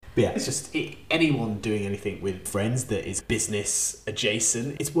But yeah, it's just anyone doing anything with friends that is business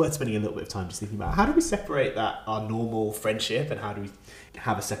adjacent, it's worth spending a little bit of time just thinking about how do we separate that, our normal friendship, and how do we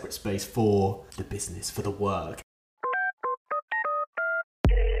have a separate space for the business, for the work.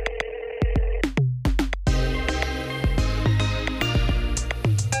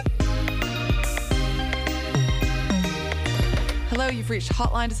 Hello, you've reached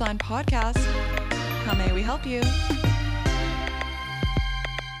Hotline Design Podcast. How may we help you?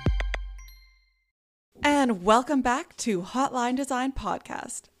 And welcome back to Hotline Design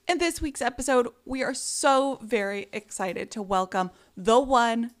Podcast. In this week's episode, we are so very excited to welcome the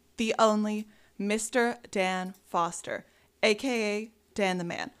one, the only, Mr. Dan Foster, aka Dan the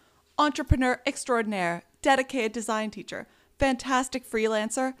Man. Entrepreneur extraordinaire, dedicated design teacher, fantastic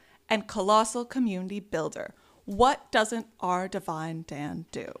freelancer, and colossal community builder. What doesn't our divine Dan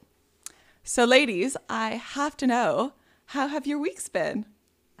do? So ladies, I have to know, how have your weeks been?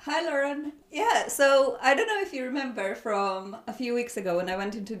 Hi, Lauren. Yeah, so I don't know if you remember from a few weeks ago when I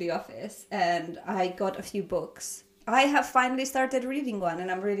went into the office and I got a few books. I have finally started reading one and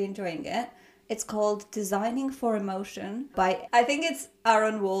I'm really enjoying it. It's called Designing for Emotion by, I think it's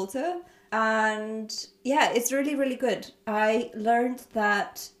Aaron Walter. And yeah, it's really, really good. I learned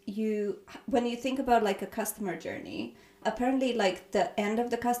that when you think about like a customer journey, apparently like the end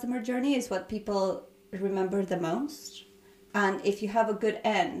of the customer journey is what people remember the most. And if you have a good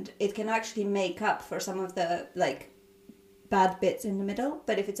end, it can actually make up for some of the like bad bits in the middle.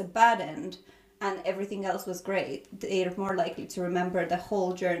 But if it's a bad end and everything else was great, they're more likely to remember the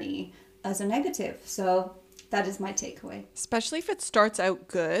whole journey as a negative. So that is my takeaway. Especially if it starts out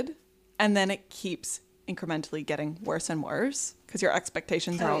good and then it keeps incrementally getting worse and worse because your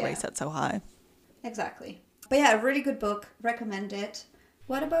expectations are already set so high. Exactly. But yeah, a really good book. Recommend it.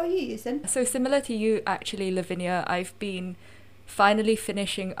 What about you, Ethan? So similar to you, actually, Lavinia, I've been finally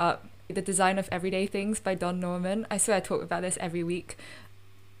finishing up The Design of Everyday Things by Don Norman. I swear I talk about this every week.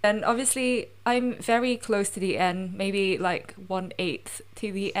 And obviously, I'm very close to the end, maybe like 1/8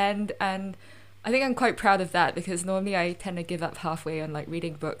 to the end. And I think I'm quite proud of that because normally I tend to give up halfway on like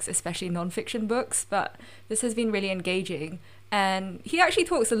reading books, especially non-fiction books. But this has been really engaging. And he actually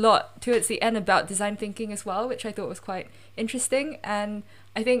talks a lot towards the end about design thinking as well, which I thought was quite interesting. And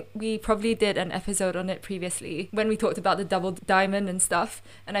I think we probably did an episode on it previously when we talked about the double diamond and stuff.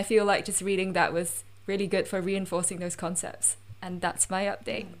 And I feel like just reading that was really good for reinforcing those concepts. And that's my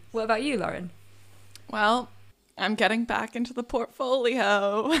update. What about you, Lauren? Well, I'm getting back into the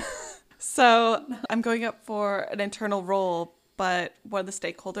portfolio. So I'm going up for an internal role, but one of the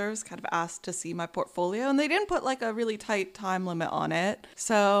stakeholders kind of asked to see my portfolio and they didn't put like a really tight time limit on it.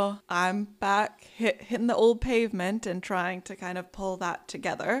 So I'm back hitting the old pavement and trying to kind of pull that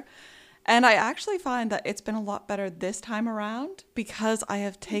together. And I actually find that it's been a lot better this time around because I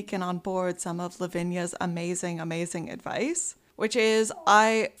have taken on board some of Lavinia's amazing advice, which is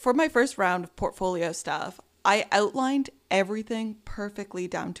for my first round of portfolio stuff, I outlined everything perfectly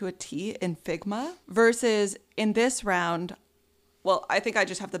down to a T in Figma versus in this round, well, I think I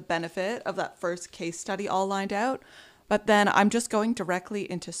just have the benefit of that first case study all lined out, but then I'm just going directly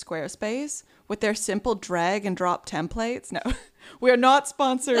into Squarespace with their simple drag and drop templates. No, we are not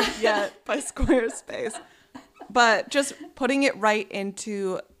sponsored yet by Squarespace, but just putting it right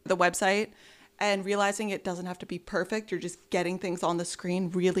into the website and realizing it doesn't have to be perfect. You're just getting things on the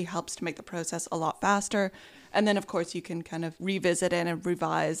screen really helps to make the process a lot faster. And then, of course, you can kind of revisit it and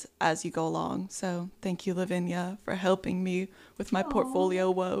revise as you go along. So thank you, Lavinia, for helping me with my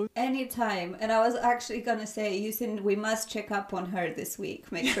portfolio woes. Anytime. And I was actually going to say, Ethan, we must check up on her this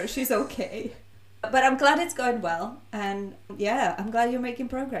week. Make sure she's okay. But I'm glad it's going well. And yeah, I'm glad you're making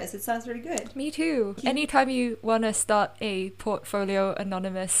progress. It sounds really good. Me too. Anytime you want to start a portfolio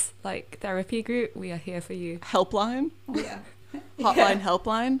anonymous like therapy group, we are here for you. Helpline? Oh, yeah. Helpline?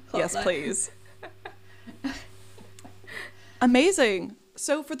 Hotline. Yes, please. Amazing.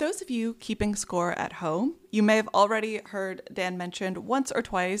 So for those of you keeping score at home, you may have already heard Dan mentioned once or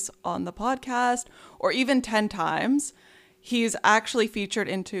twice on the podcast, or even 10 times. He's actually featured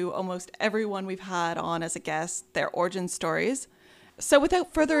into almost everyone we've had on as a guest, their origin stories. So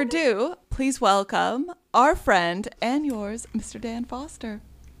without further ado, please welcome our friend and yours, Mr. Dan Foster.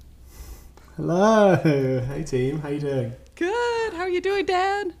 Hello. Hey team, how you doing? Good. How are you doing,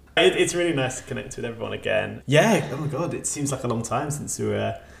 Dan? It's really nice to connect with everyone again. Yeah, oh my god, it seems like a long time since we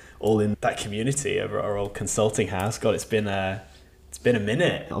were all in that community over at our old consulting house. God, it's been a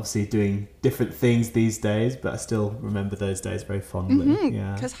minute. Obviously doing different things these days, but I still remember those days very fondly. Mm-hmm.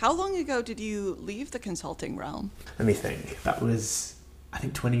 Yeah. Because how long ago did you leave the consulting realm? Let me think. That was I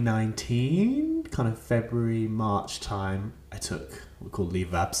think 2019, kind of February, March time, I took what we call leave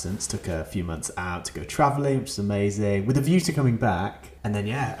of absence, took a few months out to go travelling, which is amazing, with a view to coming back. And then,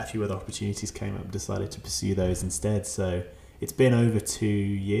 a few other opportunities came up and decided to pursue those instead. So it's been over 2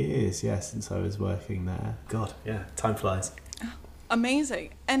 years, since I was working there. God, time flies.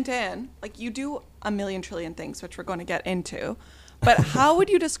 Amazing. And Dan, like, you do a million trillion things, which we're going to get into. But how would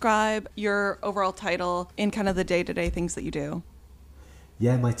you describe your overall title in kind of the day-to-day things that you do?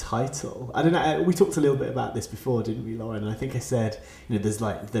 Yeah, my title. I don't know. We talked a little bit about this before, didn't we, Lauren? And I think I said, there's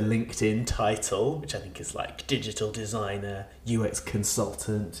like the LinkedIn title, which I think is like digital designer, UX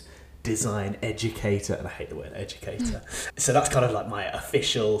consultant, design educator. And I hate the word educator. So that's kind of like my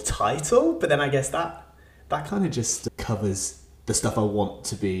official title. But then I guess that kind of just covers the stuff I want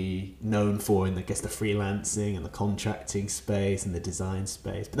to be known for in, I guess, the freelancing and the contracting space and the design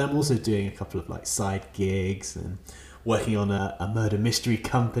space. But then I'm also doing a couple of like side gigs and working on a murder mystery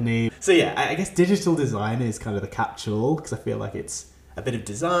company. So I guess digital design is kind of the catch-all, because I feel like it's a bit of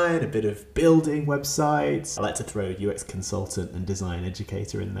design, a bit of building websites. I like to throw UX consultant and design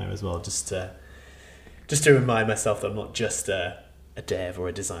educator in there as well, just to remind myself that I'm not just a dev or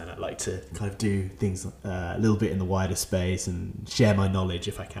a designer. I like to kind of do things a little bit in the wider space and share my knowledge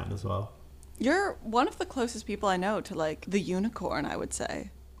if I can as well. You're one of the closest people I know to like the unicorn, I would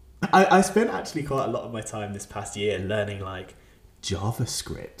say. I spent actually quite a lot of my time this past year learning like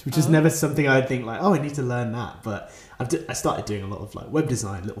JavaScript, which is never something I'd think like, I need to learn that. But I started doing a lot of like web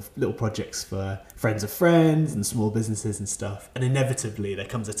design, little projects for friends of friends and small businesses and stuff. And inevitably there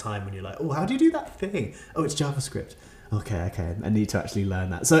comes a time when you're like, how do you do that thing? Oh, it's JavaScript. Okay, I need to actually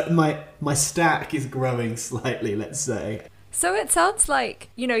learn that. So my stack is growing slightly, let's say. So it sounds like,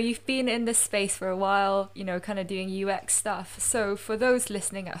 you've been in this space for a while, kind of doing UX stuff. So for those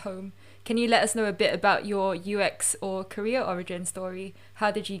listening at home, can you let us know a bit about your UX or career origin story?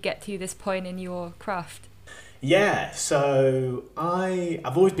 How did you get to this point in your craft? Yeah, so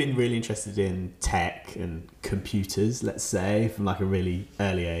I've always been really interested in tech and computers, let's say, from like a really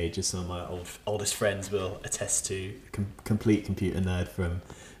early age, as some of my oldest friends will attest to. Complete computer nerd from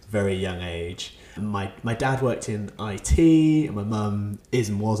a very young age. My dad worked in IT, and my mum is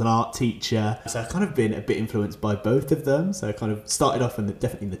and was an art teacher. So I've kind of been a bit influenced by both of them. So I kind of started off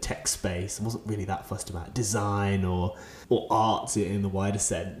definitely in the tech space. I wasn't really that fussed about design or art in the wider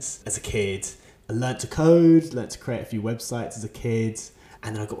sense as a kid. I learnt to code, learnt to create a few websites as a kid.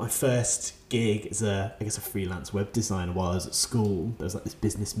 And then I got my first gig as a freelance web designer while I was at school. There was like this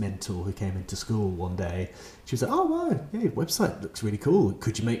business mentor who came into school one day. She was like, "Oh wow, your website looks really cool.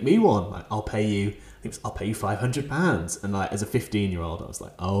 Could you make me one? Like, I'll pay you £500." And like as a 15-year-old, I was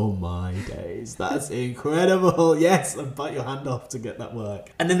like, "Oh my days, that's incredible! Yes, and bite your hand off to get that work."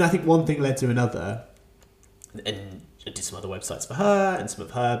 And then I think one thing led to another, and I did some other websites for her and some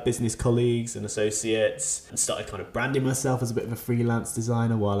of her business colleagues and associates, and started kind of branding myself as a bit of a freelance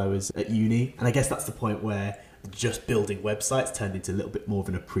designer while I was at uni. And I guess that's the point where just building websites turned into a little bit more of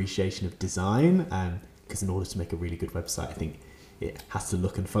an appreciation of design, because in order to make a really good website, I think it has to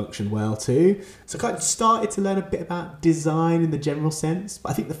look and function well too. So I kind of started to learn a bit about design in the general sense. But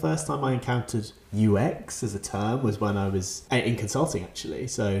I think the first time I encountered UX as a term was when I was in consulting, actually.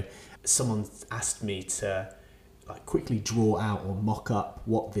 So someone asked me to quickly draw out or mock up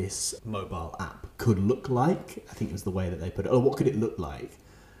what this mobile app could look like. I think it was the way that they put it. What could it look like?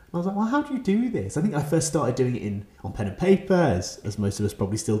 And I was like, well, how do you do this? I think I first started doing it on pen and paper, as most of us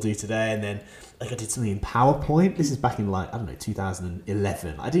probably still do today. And then I did something in PowerPoint. This is back in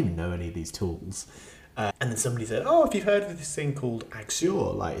 2011. I didn't even know any of these tools. And then somebody said, if you've heard of this thing called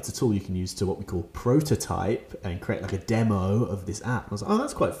Axure, it's a tool you can use to what we call prototype and create a demo of this app. I was like,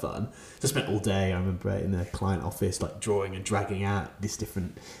 that's quite fun. So I spent all day, I remember, in the client office, drawing and dragging out this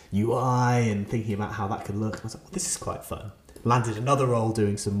different UI and thinking about how that could look. And I was like, this is quite fun. Landed another role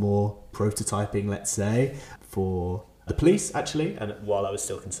doing some more prototyping, let's say, for the police, actually, and while I was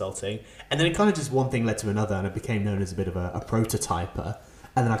still consulting. And then it kind of just one thing led to another, and I became known as a bit of a prototyper.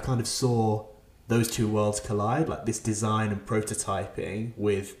 And then I kind of saw those two worlds collide, like this design and prototyping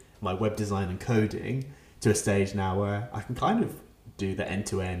with my web design and coding, to a stage now where I can kind of do the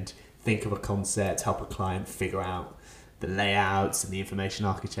end-to-end, think of a concept, help a client figure out the layouts and the information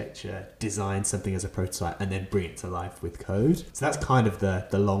architecture, design something as a prototype, and then bring it to life with code. So that's kind of the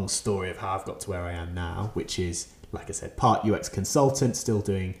long story of how I've got to where I am now, which is, like I said, part UX consultant, still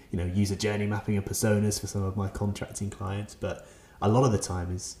doing user journey mapping and personas for some of my contracting clients, but a lot of the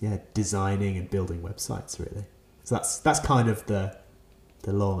time is designing and building websites, really. So that's kind of the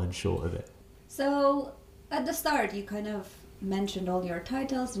long and short of it. So at the start, you kind of mentioned all your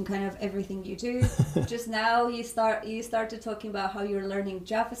titles and kind of everything you do. Just now you started talking about how you're learning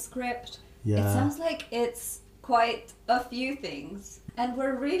JavaScript. Yeah. It sounds like it's quite a few things. And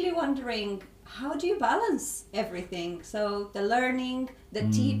we're really wondering, how do you balance everything? So the learning, the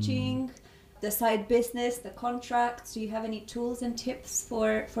teaching, the side business, the contracts. Do you have any tools and tips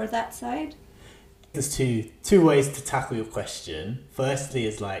for that side? There's two ways to tackle your question. Firstly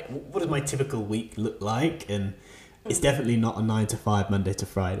is like, what does my typical week look like? And it's definitely not a 9 to 5 Monday to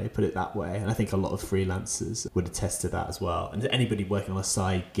Friday, put it that way. And I think a lot of freelancers would attest to that as well. And anybody working on a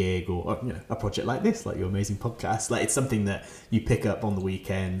side gig or a project like this, like your amazing podcast, like it's something that you pick up on the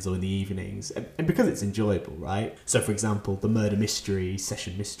weekends or in the evenings, and because it's enjoyable, right? So for example, the murder mystery,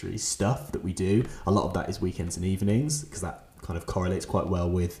 session mystery stuff that we do, a lot of that is weekends and evenings, because that kind of correlates quite well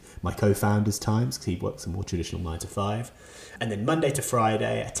with my co-founder's times, because he works a more traditional 9 to 5. And then Monday to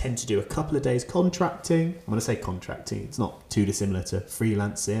Friday, I tend to do a couple of days contracting. I'm going to say contracting. It's not too dissimilar to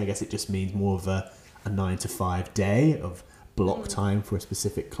freelancing. I guess it just means more of a 9 to 5 day of block time for a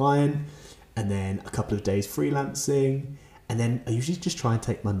specific client. And then a couple of days freelancing. And then I usually just try and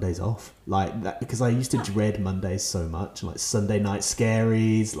take Mondays off, like that, because I used to dread Mondays so much, like Sunday night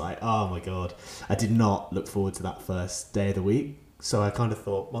scaries, like, oh my God, I did not look forward to that first day of the week. So I kind of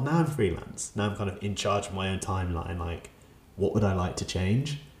thought, well, now I'm freelance. Now I'm kind of in charge of my own timeline. Like, what would I like to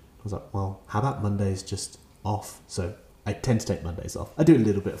change? I was like, well, how about Mondays just off? So I tend to take Mondays off. I do a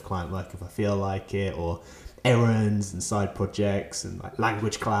little bit of client work if I feel like it, or errands and side projects and like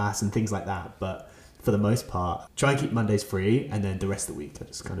language class and things like that. But for the most part, try and keep Mondays free, and then the rest of the week I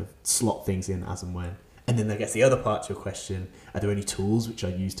just kind of slot things in as and when. And then I guess the other part to your question, are there any tools which I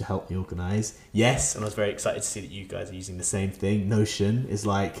use to help me organise? Yes, and I was very excited to see that you guys are using the same thing. Notion is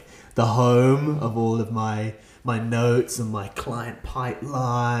like the home of all of my notes and my client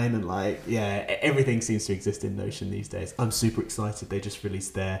pipeline, and like, yeah, everything seems to exist in Notion these days. I'm super excited. They just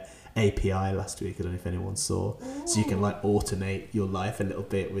released their API last week. I don't know if anyone saw. Ooh. So you can like alternate your life a little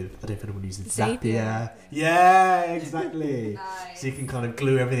bit with, I don't know if anyone uses Zapier. Yeah, exactly. Nice. So you can kind of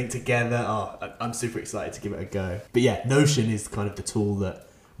glue everything together. Oh, I'm super excited to give it a go. But yeah, Notion is kind of the tool that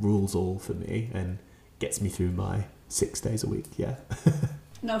rules all for me and gets me through my 6 days a week. Yeah.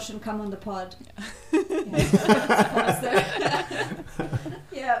 Notion, come on the pod.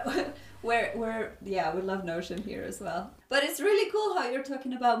 Yeah. We love Notion here as well. But it's really cool how you're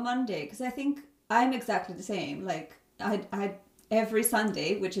talking about Monday, because I think I'm exactly the same. Like I every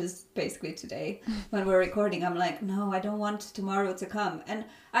Sunday, which is basically today when we're recording, I'm like, no, I don't want tomorrow to come. And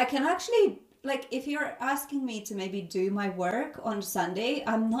I can actually, like, if you're asking me to maybe do my work on Sunday,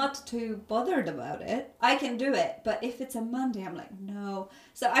 I'm not too bothered about it. I can do it. But if it's a Monday, I'm like, no.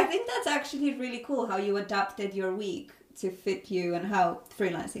 So I think that's actually really cool how you adapted your week to fit you, and how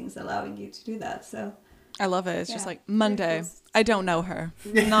freelancing is allowing you to do that. So I love it. It's just like Monday. I don't know her.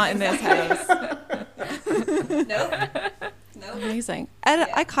 Not in this house. No. Amazing. And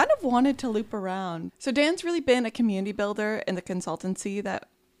I kind of wanted to loop around. So Dan's really been a community builder in the consultancy that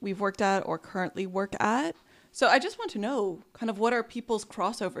we've worked at or currently work at. So I just want to know kind of what are people's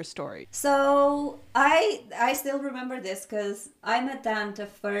crossover stories? So I still remember this because I met Dan the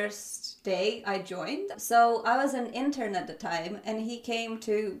first day I joined. So I was an intern at the time, and he came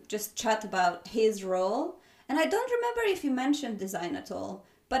to just chat about his role. And I don't remember if you mentioned design at all,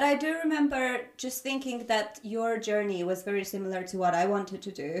 but I do remember just thinking that your journey was very similar to what I wanted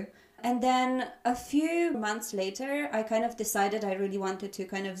to do. And then a few months later, I kind of decided I really wanted to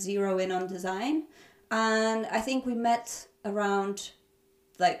kind of zero in on design. And I think we met around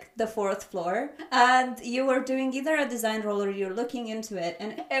like the 4th floor, and you were doing either a design role or you're looking into it.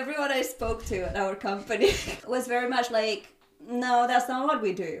 And everyone I spoke to at our company was very much like, no, that's not what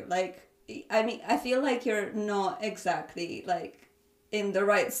we do. Like, I mean, I feel like you're not exactly like in the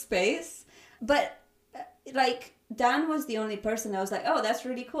right space. But like, Dan was the only person I was like, oh, that's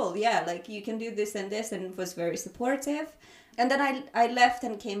really cool. Yeah, like you can do this and this, and was very supportive. And then I left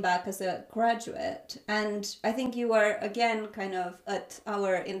and came back as a graduate. And I think you were again kind of at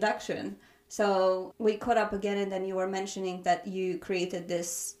our induction. So we caught up again, and then you were mentioning that you created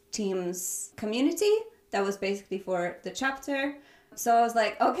this Teams community that was basically for the chapter. So I was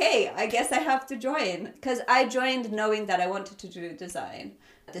like, okay, I guess I have to join. Because I joined knowing that I wanted to do design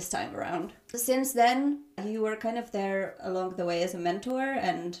this time around. Since then, you were kind of there along the way as a mentor,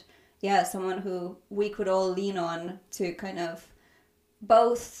 and yeah, someone who we could all lean on to kind of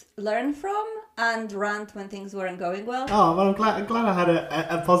both learn from and rant when things weren't going well. Oh, well, I'm glad I had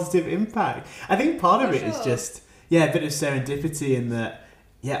a positive impact. I think part of it is just, a bit of serendipity in that,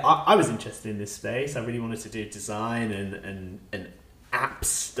 I was interested in this space. I really wanted to do design and app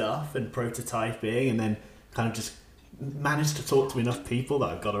stuff and prototyping, and then kind of just managed to talk to enough people that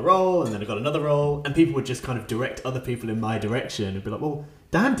I've got a role, and then I got another role, and people would just kind of direct other people in my direction and be like, well,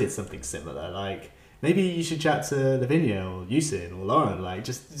 Dan did something similar, like maybe you should chat to Lavinia or Yusin or Lauren, like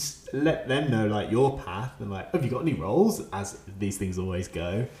just let them know like your path, and like, have you got any roles, as these things always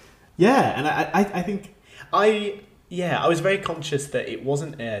go. Yeah, and I think I was very conscious that it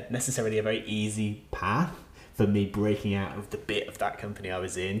wasn't necessarily a very easy path for me breaking out of the bit of that company I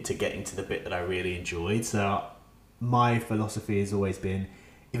was in to getting to the bit that I really enjoyed. So my philosophy has always been,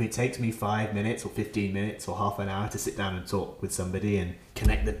 if it takes me 5 minutes or 15 minutes or half an hour to sit down and talk with somebody and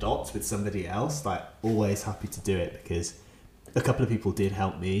connect the dots with somebody else, like, always happy to do it, because a couple of people did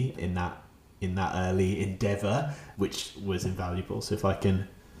help me in that early endeavour, which was invaluable. So if I can,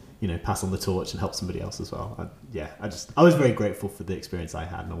 pass on the torch and help somebody else as well, I was very grateful for the experience I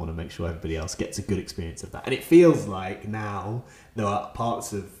had, and I want to make sure everybody else gets a good experience of that. And it feels like now there are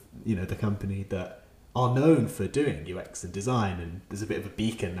parts of the company that are known for doing UX and design, and there's a bit of a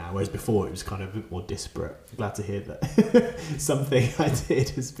beacon now, whereas before it was kind of a bit more disparate. I'm glad to hear that something I did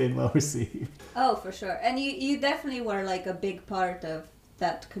has been well received. Oh, for sure. And you definitely were like a big part of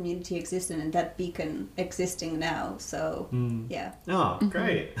that community existing and that beacon existing now. So, yeah. Oh,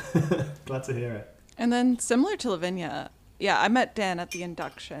 great. Glad to hear it. And then similar to Lavinia, I met Dan at the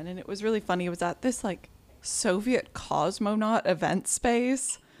induction, and it was really funny. It was at this like Soviet cosmonaut event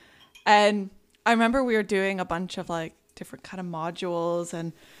space, and I remember we were doing a bunch of like different kind of modules,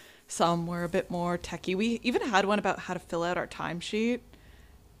 and some were a bit more techie. We even had one about how to fill out our timesheet,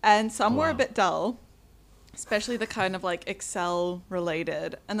 and some were a bit dull, especially the kind of like Excel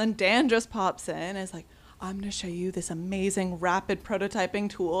related. And then Dan just pops in and is like, I'm going to show you this amazing rapid prototyping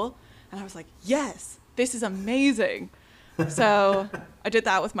tool. And I was like, yes, this is amazing. So I did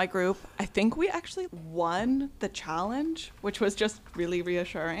that with my group. I think we actually won the challenge, which was just really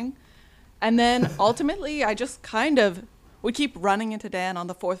reassuring. And then ultimately, I just kind of would keep running into Dan on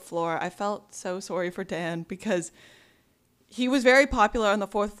the 4th floor. I felt so sorry for Dan because he was very popular on the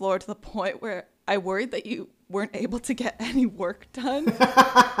 4th floor to the point where I worried that you weren't able to get any work done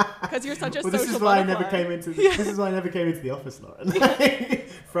because you're such a social this is why butterfly. I never came into This is why I never came into the office, Lauren.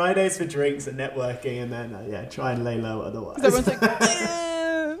 Fridays for drinks and networking, and then try and lay low otherwise. Everyone's like,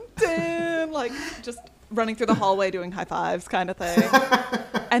 Dan, like just running through the hallway doing high fives kind of thing.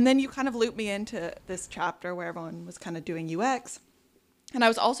 And then you kind of loop me into this chapter where everyone was kind of doing UX. And I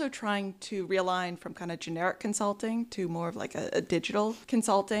was also trying to realign from kind of generic consulting to more of like a digital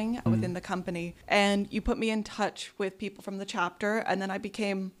consulting within the company. And you put me in touch with people from the chapter, and then I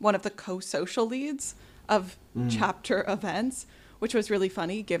became one of the co-social leads of chapter events, which was really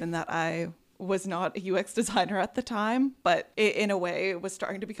funny given that I was not a UX designer at the time, but in a way it was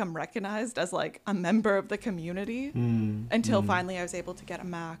starting to become recognized as like a member of the community until finally I was able to get a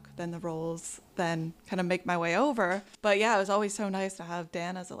Mac, then the roles, then kind of make my way over. But yeah, it was always so nice to have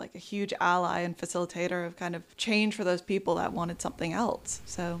Dan as a huge ally and facilitator of kind of change for those people that wanted something else.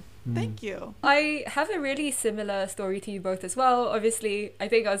 So thank you. I have a really similar story to you both as well. Obviously, I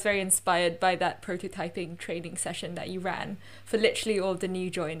think I was very inspired by that prototyping training session that you ran for literally all the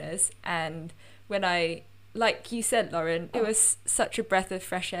new joiners. And when like you said, Lauren, it was such a breath of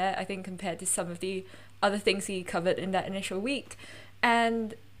fresh air, I think, compared to some of the other things you covered in that initial week.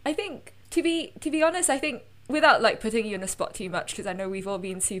 And I think, to be honest, I think, without putting you in a spot too much, because I know we've all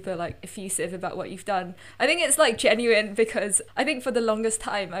been super effusive about what you've done, I think it's genuine, because I think for the longest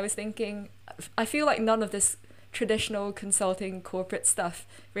time I was thinking, I feel like none of this traditional consulting corporate stuff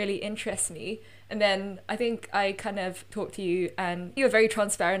really interests me. And then I think I kind of talked to you, and you were very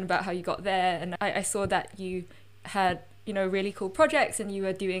transparent about how you got there, and I saw that you had really cool projects, and you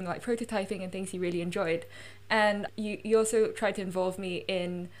were doing prototyping and things you really enjoyed. And you also tried to involve me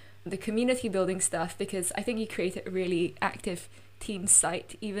in the community building stuff, because I think you created a really active Teams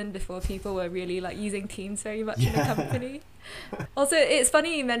site even before people were really using Teams very much in the company. Also, it's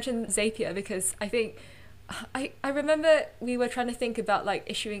funny you mentioned Zapier, because I think I remember we were trying to think about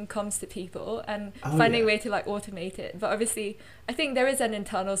issuing comms to people and finding a way to automate it. But obviously, I think there is an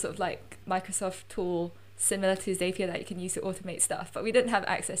internal sort of Microsoft tool similar to Zapier that you can use to automate stuff, but we didn't have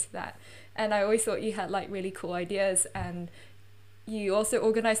access to that. And I always thought you had really cool ideas, and you also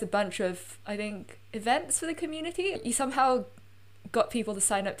organized a bunch of, I think, events for the community. You somehow got people to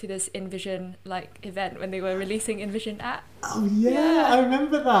sign up to this InVision event when they were releasing InVision app. Oh yeah, I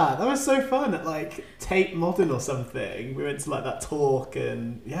remember that. That was so fun at Tate Modern or something. We went to that talk,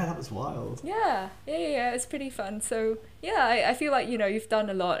 and that was wild. Yeah, it's pretty fun. So yeah, I feel you've done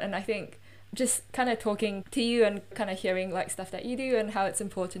a lot, and I think just kind of talking to you and kind of hearing stuff that you do and how it's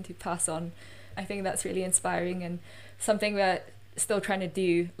important to pass on, I think that's really inspiring, and something we're still trying to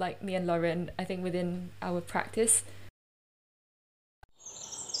do, me and Lauren, I think, within our practice.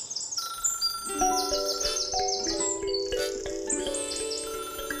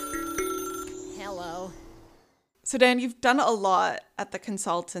 So Dan, you've done a lot at the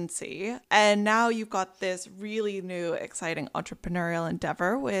consultancy, and now you've got this really new, exciting entrepreneurial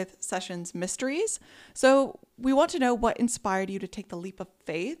endeavor with Sessions Mysteries. So we want to know what inspired you to take the leap of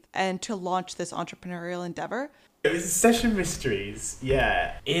faith and to launch this entrepreneurial endeavor. It was Session Mysteries,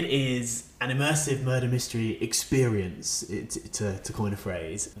 yeah. It is an immersive murder mystery experience, to coin a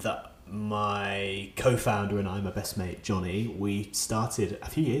phrase, that my co-founder and I, my best mate Johnny, we started a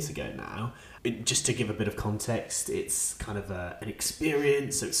few years ago now. Just to give a bit of context, it's kind of an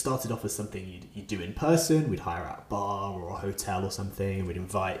experience. So it started off as something you'd do in person. We'd hire out a bar or a hotel or something, and we'd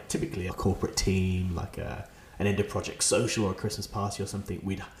invite typically a corporate team, like an end of project social or a Christmas party or something.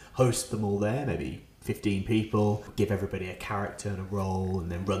 We'd host them all there, maybe 15 people, give everybody a character and a role,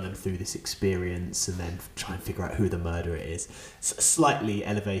 and then run them through this experience and then try and figure out who the murderer is. Slightly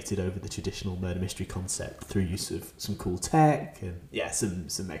elevated over the traditional murder mystery concept through use of some cool tech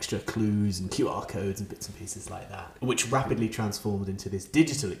and some extra clues and QR codes and bits and pieces like that, which rapidly transformed into this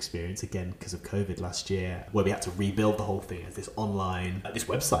digital experience, again because of COVID last year, where we had to rebuild the whole thing as this online, this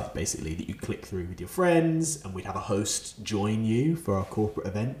website basically that you click through with your friends, and we'd have a host join you for our corporate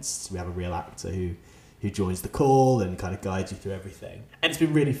events. We have a real actor who joins the call and kind of guides you through everything. And it's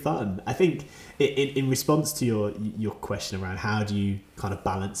been really fun. I think in response to your question around how do you kind of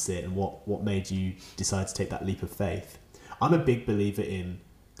balance it and what made you decide to take that leap of faith, I'm a big believer in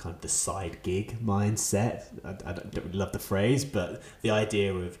kind of the side gig mindset. I don't really love the phrase, but the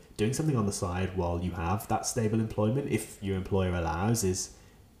idea of doing something on the side while you have that stable employment, if your employer allows, is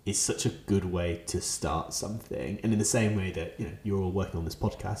such a good way to start something. And in the same way that, you know, you're all working on this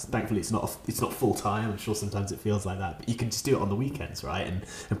podcast, thankfully it's not full time. I'm sure sometimes it feels like that, but you can just do it on the weekends, right? And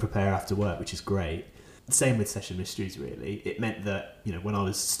prepare after work, which is great. Same with Session Mysteries, really. It meant that, you know, when I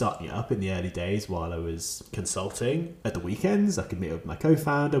was starting it up in the early days while I was consulting at the weekends, I could meet up with my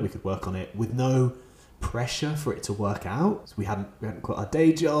co-founder, we could work on it with no pressure for it to work out. So we hadn't quit our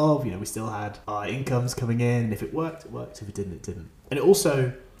day job, you know, we still had our incomes coming in, and if it worked, it worked. If it didn't, it didn't. And it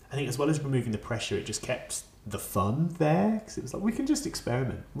also, I think, as well as removing the pressure, it just kept the fun there, because it was like, we can just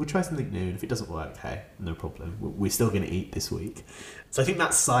experiment. We'll try something new, and if it doesn't work, hey, no problem. We're still going to eat this week. So I think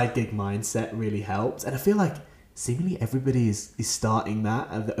that side gig mindset really helped, and I feel like seemingly everybody is starting that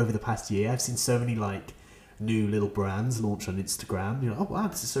over the past year. I've seen so many like new little brands launch on Instagram. You're like, oh wow,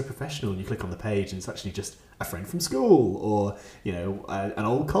 this is so professional, and you click on the page and it's actually just a friend from school, or, you know, an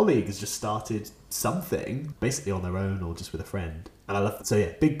old colleague has just started something basically on their own or just with a friend. And I love that. So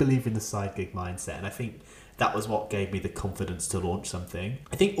yeah, big believer in the side gig mindset, and I think that was what gave me the confidence to launch something.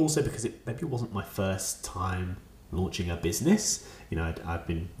 I think also because maybe it wasn't my first time launching a business. You know, I've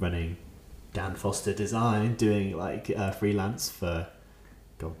been running Dan Foster Design, doing like freelance for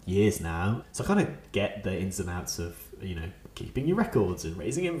years now, so I kind of get the ins and outs of, you know, keeping your records and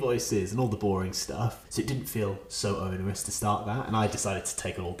raising invoices and all the boring stuff. So it didn't feel so onerous to start that, and I decided to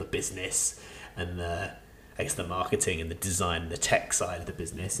take on all the business and the marketing and the design and the tech side of the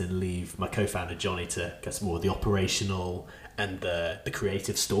business, and leave my co-founder Johnny to get more of the operational and the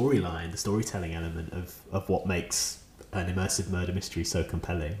creative storyline, the storytelling element of what makes an immersive murder mystery so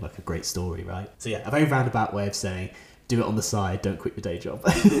compelling, like a great story, right? So yeah, a very roundabout way of saying, do it on the side, don't quit your day job.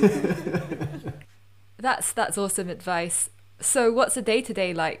 That's awesome advice. So what's a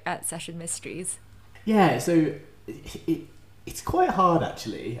day-to-day like at Session Mysteries? Yeah, so it's quite hard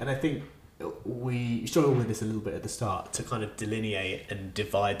actually, and I think we struggled with this a little bit at the start, to kind of delineate and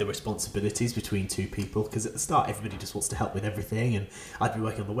divide the responsibilities between two people, because at the start everybody just wants to help with everything, and I'd be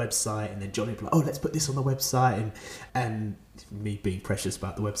working on the website and then Johnny would be like, oh, let's put this on the website, and me being precious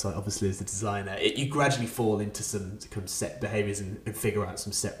about the website obviously as the designer, you gradually fall into some kind of set behaviours and figure out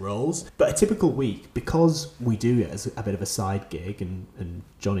some set roles. But a typical week, because we do it as a bit of a side gig, and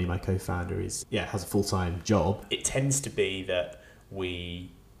Johnny, my co-founder, has a full-time job, it tends to be that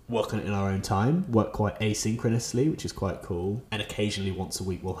we work on it in our own time, work quite asynchronously, which is quite cool. And occasionally once a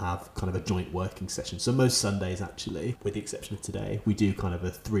week we'll have kind of a joint working session. So most Sundays actually, with the exception of today, we do kind of a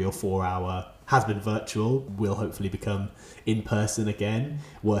 3 or 4 hour, has been virtual, will hopefully become in person again,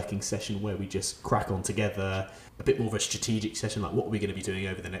 working session where we just crack on together, a bit more of a strategic session, like what are we going to be doing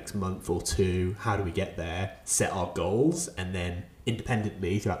over the next month or two, how do we get there, set our goals, and then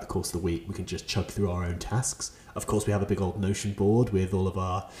independently throughout the course of the week we can just chug through our own tasks. Of course, we have a big old Notion board with all of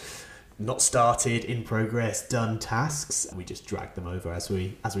our not started, in progress, done tasks. We just drag them over as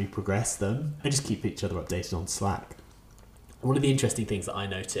we progress them, and just keep each other updated on Slack. One of the interesting things that I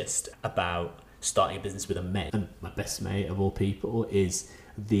noticed about starting a business with a mate, and my best mate of all people, is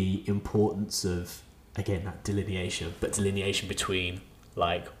the importance of, again, that delineation between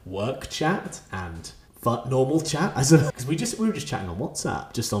like work chat and normal chat. Because we were just chatting on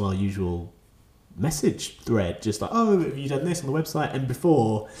WhatsApp, just on our usual message thread, just like, oh, have you done this on the website? And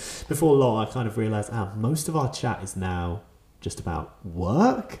before long, I kind of realised, most of our chat is now just about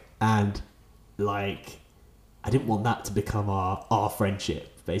work, and like, I didn't want that to become our friendship.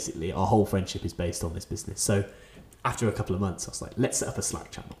 Basically, our whole friendship is based on this business. So after a couple of months, I was like, let's set up a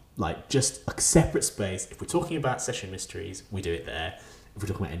Slack channel, like just a separate space. If we're talking about Session Mysteries, we do it there. If we're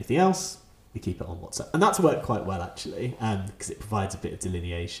talking about anything else, we keep it on WhatsApp. And that's worked quite well, actually, because it provides a bit of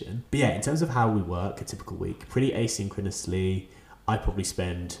delineation. But yeah, in terms of how we work a typical week, pretty asynchronously. I probably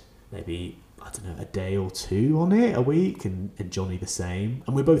spend maybe, I don't know, a day or two on it a week, and Johnny the same.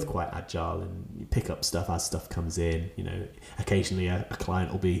 And we're both quite agile, and you pick up stuff as stuff comes in. You know, occasionally a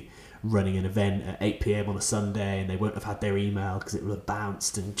client will be running an event at 8 p.m. on a Sunday, and they won't have had their email because it will have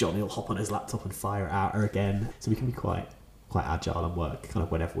bounced, and Johnny will hop on his laptop and fire it out again. So we can be quite agile and work kind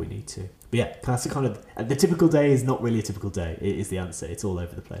of whenever we need to. But yeah, that's the typical day is not really a typical day. It is the answer. It's all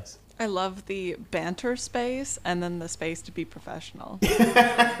over the place. I love the banter space and then the space to be professional.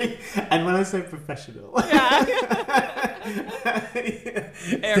 And when I say professional,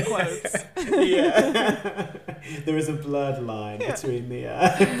 air quotes. Yeah, there is a blurred line between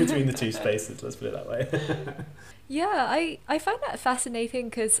the two spaces. Let's put it that way. Yeah, I find that fascinating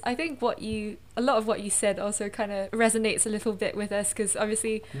because I think a lot of what you said also kind of resonates a little bit with us, because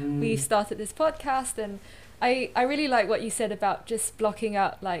obviously we've started this podcast, and I really like what you said about just blocking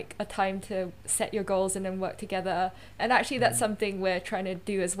out like a time to set your goals and then work together. And actually that's something we're trying to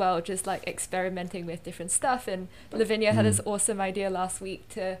do as well, just like experimenting with different stuff. And Lavinia had this awesome idea last week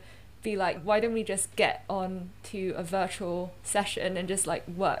to be like, why don't we just get on to a virtual session and just like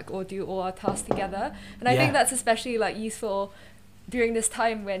work or do all our tasks together? And I think that's especially like useful during this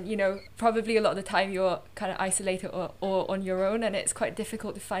time when, you know, probably a lot of the time you're kind of isolated or on your own, and it's quite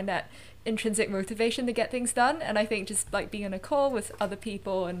difficult to find that intrinsic motivation to get things done. And I think just like being on a call with other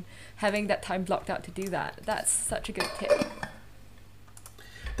people and having that time blocked out to do that's such a good tip.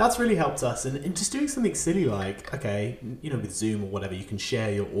 That's really helped us, and just doing something silly like, okay, you know, with Zoom or whatever, you can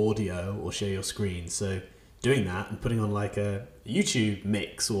share your audio or share your screen. So doing that and putting on like a YouTube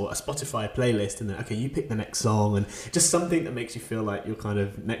mix or a Spotify playlist, and then, okay, you pick the next song, and just something that makes you feel like you're kind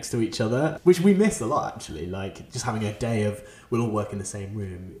of next to each other, which we miss a lot, actually. Like just having a day of we'll all work in the same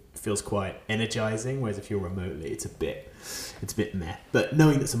room feels quite energizing, whereas if you're remotely, it's a bit meh. But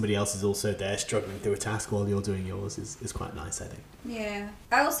knowing that somebody else is also there struggling through a task while you're doing yours is quite nice, I think. Yeah.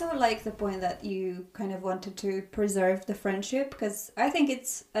 I also like the point that you kind of wanted to preserve the friendship, because I think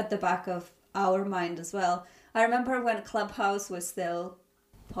it's at the back of our mind as well. I remember when Clubhouse was still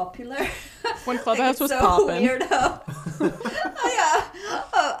popular. When Clubhouse was so popping. Weird how,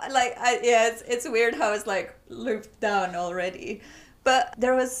 it's weird how it's like looped down already. But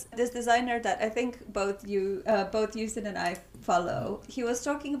there was this designer that I think both Houston and I follow. He was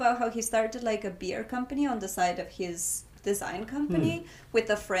talking about how he started like a beer company on the side of his design company with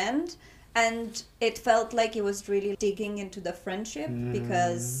a friend, and it felt like he was really digging into the friendship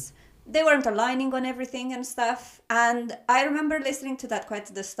because they weren't aligning on everything and stuff. And I remember listening to that quite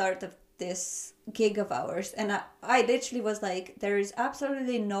at the start of this gig of ours, and I literally was like, there is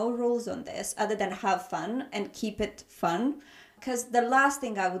absolutely no rules on this other than have fun and keep it fun. Because the last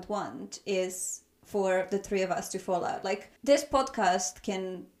thing I would want is for the three of us to fall out. Like, this podcast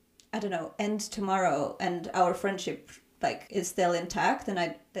can, I don't know, end tomorrow and our friendship like is still intact, and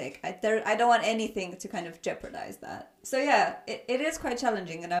I don't want anything to kind of jeopardize that. So yeah, it is quite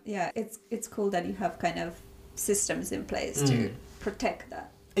challenging, and it's cool that you have kind of systems in place to protect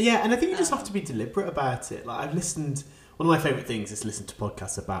that. Yeah, and I think you just have to be deliberate about it. Like, one of my favourite things is to listen to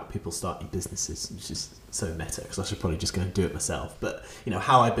podcasts about people starting businesses, which is so meta, because I should probably just go and do it myself. But, you know,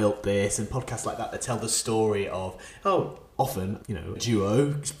 how I built this, and podcasts like that tell the story of, often, you know, a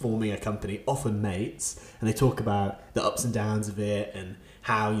duo forming a company, often mates, and they talk about the ups and downs of it and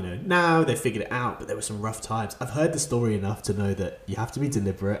how, you know, now they've figured it out, but there were some rough times. I've heard the story enough to know that you have to be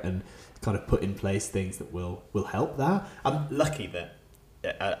deliberate and kind of put in place things that will help that. I'm lucky that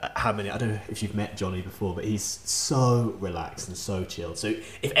I don't know if you've met Johnny before, but he's so relaxed and so chilled. So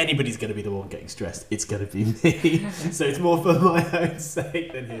if anybody's going to be the one getting stressed, it's going to be me. So it's more for my own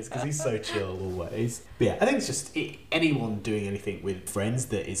sake than his, because he's so chill always. But yeah, I think it's just anyone doing anything with friends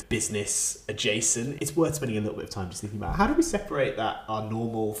that is business adjacent, it's worth spending a little bit of time just thinking about how do we separate our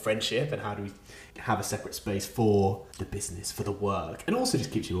normal friendship, and how do we have a separate space for the business, for the work, and also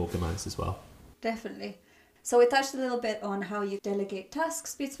just keeps you organised as well. Definitely. So we touched a little bit on how you delegate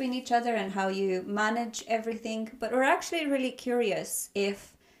tasks between each other and how you manage everything, but we're actually really curious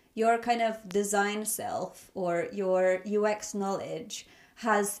if your kind of design self or your UX knowledge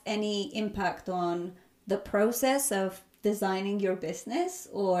has any impact on the process of designing your business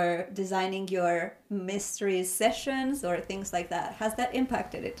or designing your mystery sessions or things like that? Has that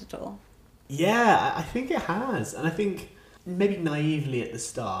impacted it at all? Yeah, I think it has. And I think maybe naively at the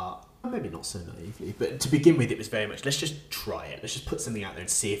start, maybe not so naively, but to begin with, it was very much, let's just try it. Let's just put something out there and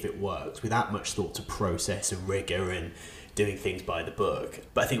see if it works without much thought to process and rigor and doing things by the book.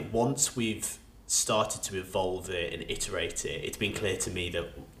 But I think once we've started to evolve it and iterate it, it's been clear to me that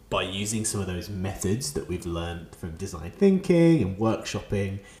by using some of those methods that we've learned from design thinking and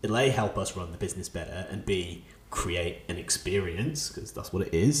workshopping, it'll A, help us run the business better, and B, create an experience, because that's what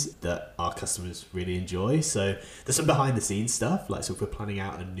it is, that our customers really enjoy. So there's some behind the scenes stuff, like so if we're planning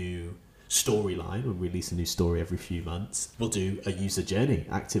out a new storyline, we'll release a new story every few months, we'll do a user journey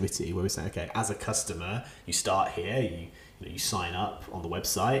activity where we say, okay, as a customer, you start here, you sign up on the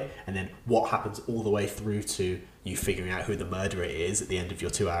website, and then what happens all the way through to you figuring out who the murderer is at the end of your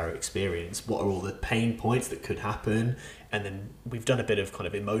 2-hour experience, what are all the pain points that could happen. And then we've done a bit of kind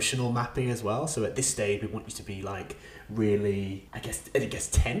of emotional mapping as well. So at this stage, we want you to be like really, I guess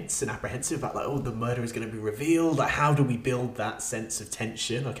tense and apprehensive about like, oh, the murder is going to be revealed. Like, how do we build that sense of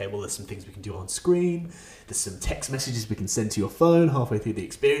tension? Okay, well, there's some things we can do on screen. There's some text messages we can send to your phone halfway through the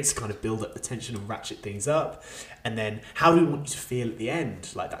experience to kind of build up the tension and ratchet things up. And then how do we want you to feel at the end?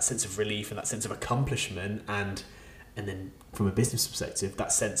 Like that sense of relief and that sense of accomplishment, and then from a business perspective,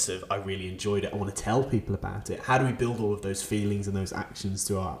 that sense of I really enjoyed it, I want to tell people about it. How do we build all of those feelings and those actions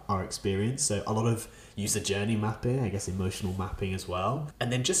through our experience? So a lot of user journey mapping, I guess emotional mapping as well.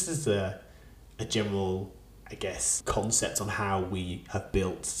 And then just as a general, I guess, concept on how we have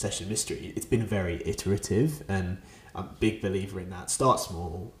built Session Mystery, it's been very iterative, and I'm a big believer in that. Start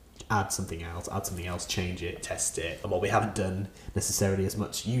small, add something else, change it, test it. And while we haven't done necessarily as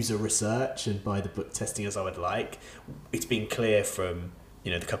much user research and by the book testing as I would like, it's been clear from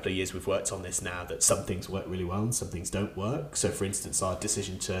the couple of years we've worked on this now that some things work really well and some things don't work. So for instance, our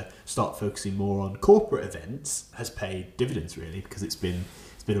decision to start focusing more on corporate events has paid dividends really, because it's been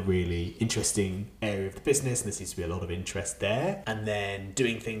a really interesting area of the business and there seems to be a lot of interest there. And then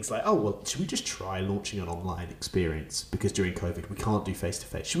doing things like, oh, well, should we just try launching an online experience? Because during COVID, we can't do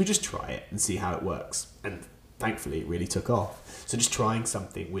face-to-face. Should we just try it and see how it works? And thankfully, it really took off. So just trying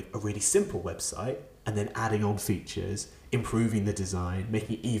something with a really simple website and then adding on features, improving the design,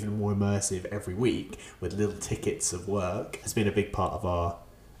 making it even more immersive every week with little tickets of work has been a big part of our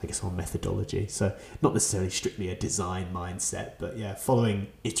methodology. So not necessarily strictly a design mindset, but yeah, following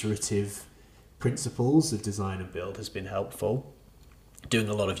iterative principles of design and build has been helpful. Doing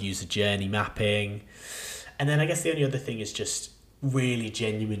a lot of user journey mapping. And then I guess the only other thing is just really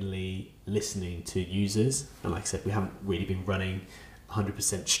genuinely listening to users. And like I said, we haven't really been running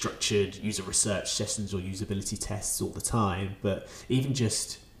 100% structured user research sessions or usability tests all the time, but even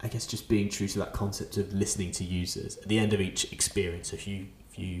just being true to that concept of listening to users at the end of each experience. If you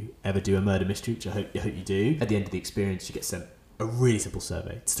ever do a murder mystery, which I hope you do, at the end of the experience you get sent a really simple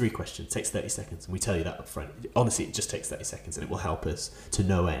survey. It's 3 questions, it takes 30 seconds, and we tell you that up front. Honestly, it just takes 30 seconds and it will help us to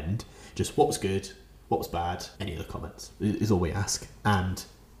no end. Just what was good, what was bad, any other comments is all we ask. And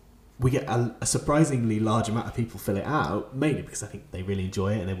we get a surprisingly large amount of people fill it out, mainly because I think they really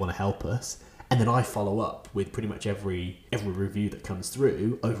enjoy it and they want to help us. And then I follow up with pretty much every review that comes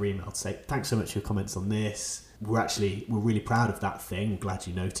through over email to say, thanks so much for your comments on this. We're really proud of that thing. Glad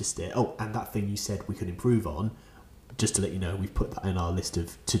you noticed it. Oh, and that thing you said we could improve on. Just to let you know, we've put that in our list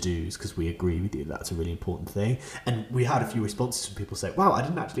of to-dos because we agree with you. That's a really important thing. And we had a few responses from people saying, wow, I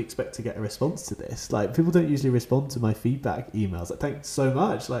didn't actually expect to get a response to this. Like, people don't usually respond to my feedback emails. Like, thanks so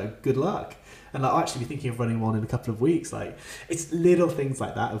much. Like, good luck. And like, I'll actually be thinking of running one in a couple of weeks. Like, it's little things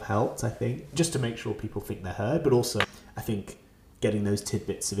like that have helped, I think, just to make sure people think they're heard. But also, I think getting those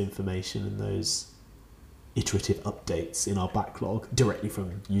tidbits of information and those iterative updates in our backlog directly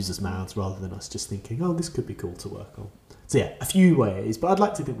from users' mouths rather than us just thinking, oh, this could be cool to work on. So yeah, a few ways, but I'd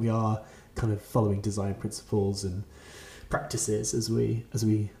like to think we are kind of following design principles and practices as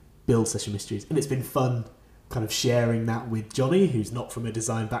we build Session Mysteries. And it's been fun kind of sharing that with Johnny, who's not from a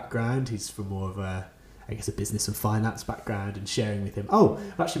design background. He's from more of a business and finance background, and sharing with him, oh,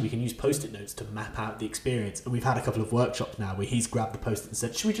 actually we can use post-it notes to map out the experience. And we've had a couple of workshops now where he's grabbed the post-it and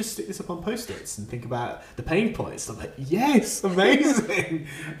said, should we just stick this up on post-its and think about the pain points? I'm like, yes, amazing.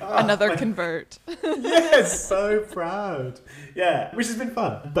 Another convert. Yes, so proud. Yeah, which has been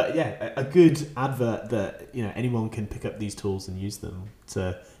fun. But yeah, a good advert that anyone can pick up these tools and use them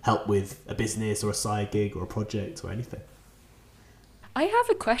to help with a business or a side gig or a project or anything. I have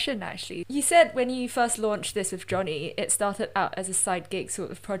a question, actually. You said when you first launched this with Johnny, it started out as a side gig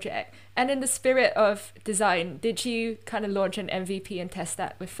sort of project. And in the spirit of design, did you kind of launch an MVP and test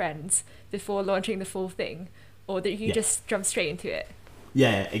that with friends before launching the full thing? or did you Yeah. just jump straight into it?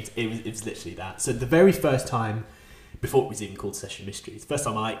 Yeah, it was literally that. So the very first time, before it was even called Session Mysteries, the first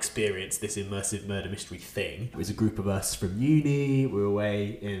time I experienced this immersive murder mystery thing, it was a group of us from uni. We were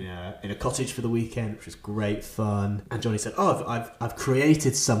away in a cottage for the weekend, which was great fun. And Johnny said, "Oh, I've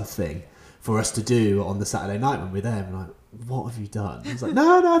created something for us to do on the Saturday night when we're there." And I'm like, "What have you done?" I was like,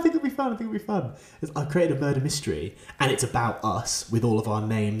 no, I think it'll be fun. I've created a murder mystery, and it's about us with all of our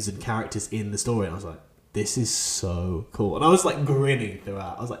names and characters in the story. And I was like, this is so cool. And I was like grinning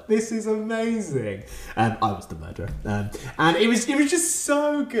throughout. I was like, this is amazing. I was the murderer. And it was just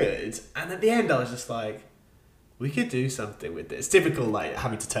so good. And at the end, I was just like, we could do something with this. Typical, like,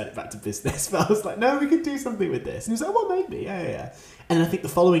 having to turn it back to business. But I was like, no, we could do something with this. And he was like, well, maybe. Yeah. And I think the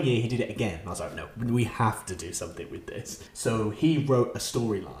following year, he did it again. And I was like, no, we have to do something with this. So he wrote a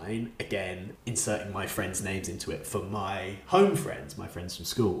storyline, again, inserting my friends' names into it for my home friends, my friends from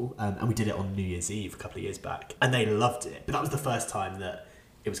school. And we did it on New Year's Eve a couple of years back. And they loved it. But that was the first time that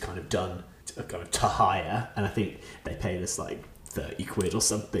it was kind of done to hire. And I think they paid us like 30 quid or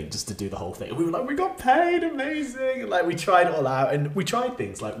something just to do the whole thing. And we were like, we got paid, amazing. And like, we tried it all out, and we tried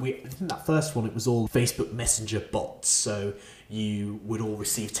things like I think that first one, it was all Facebook Messenger bots. So you would all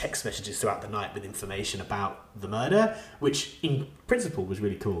receive text messages throughout the night with information about the murder, which in principle was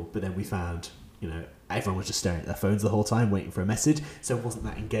really cool. But then we found, everyone was just staring at their phones the whole time waiting for a message, so it wasn't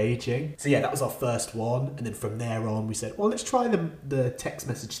that engaging. So yeah, that was our first one. And then from there on, we said, well, let's try the text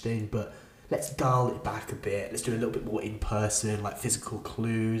message thing, but let's dial it back a bit. Let's do a little bit more in person, like physical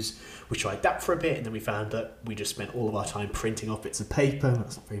clues. We tried that for a bit, and then we found that we just spent all of our time printing off bits of paper.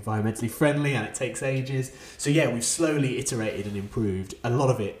 That's not very environmentally friendly, and it takes ages. So yeah, we've slowly iterated and improved. A lot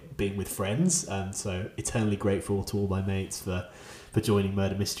of it being with friends, and so eternally grateful to all my mates for joining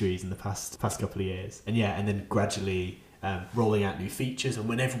Murder Mysteries in the past couple of years. And yeah, and then gradually rolling out new features. And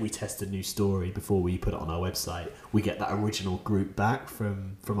whenever we test a new story before we put it on our website, we get that original group back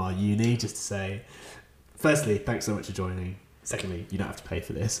from our uni just to say, firstly, thanks so much for joining. Secondly, you don't have to pay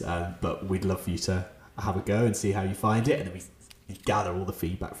for this, but we'd love for you to have a go and see how you find it. And then we gather all the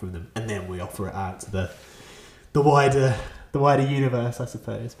feedback from them, and then we offer it out to the wider universe, I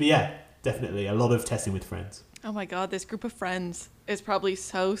suppose. But yeah, definitely a lot of testing with friends. Oh my God, this group of friends is probably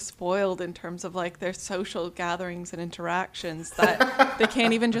so spoiled in terms of like their social gatherings and interactions that they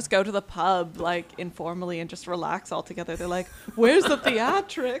can't even just go to the pub like informally and just relax all together. They're like, where's the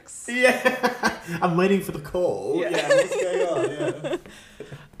theatrics? Yeah, I'm waiting for the call. Yeah, what's going on? Yeah.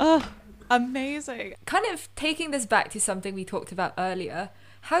 Oh, amazing. Kind of taking this back to something we talked about earlier,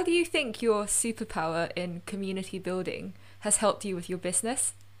 how do you think your superpower in community building has helped you with your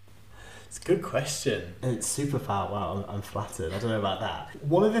business? It's a good question. And it's superpower. Wow, I'm flattered. I don't know about that.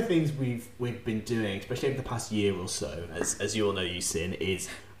 One of the things we've been doing, especially over the past year or so, as you all know, Yusin, is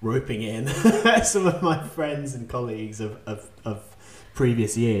roping in some of my friends and colleagues of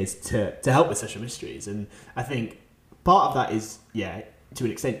previous years to help with Session Mysteries. And I think part of that is, yeah, to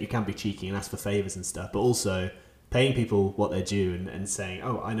an extent you can be cheeky and ask for favours and stuff, but also paying people what they're due and saying,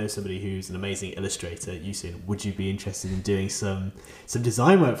 oh, I know somebody who's an amazing illustrator, Yusin, would you be interested in doing some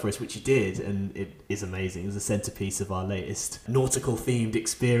design work for us, which you did, and it is amazing. It's the centerpiece of our latest nautical themed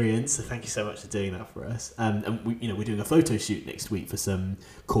experience, so thank you so much for doing that for us. And we're doing a photo shoot next week for some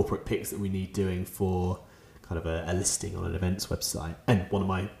corporate pics that we need doing for kind of a listing on an events website. And one of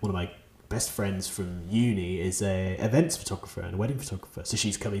my best friends from uni is a events photographer and a wedding photographer, so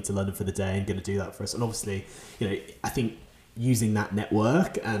she's coming to London for the day and going to do that for us. And obviously, I think using that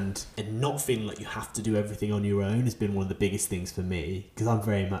network and not feeling like you have to do everything on your own has been one of the biggest things for me, because I'm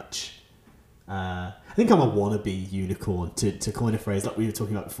very much I think I'm a wannabe unicorn, to coin a phrase like we were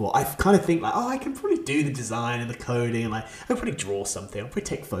talking about before. I kind of think like, I can probably do the design and the coding, and like I can probably draw something, I'll probably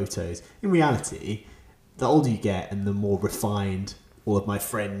take photos. In reality, the older you get and the more refined all of my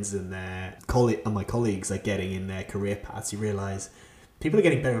friends and my colleagues are getting in their career paths, you realise people are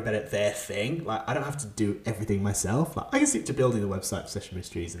getting better and better at their thing. Like, I don't have to do everything myself. Like, I can stick to building the website for Session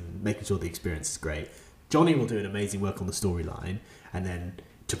Mysteries and making sure the experience is great. Johnny will do an amazing work on the storyline, and then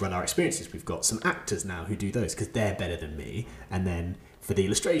to run our experiences, we've got some actors now who do those because they're better than me. And then for the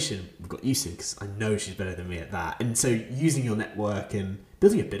illustration, we've got Yusin because I know she's better than me at that. And so using your network and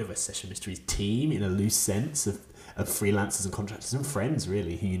building a bit of a Session Mysteries team in a loose sense of freelancers and contractors and friends,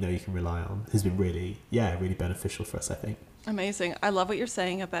 really, who you can rely on, has been really beneficial for us, I think. Amazing. I love what you're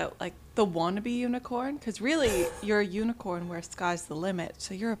saying about like the wannabe unicorn, because really you're a unicorn where sky's the limit,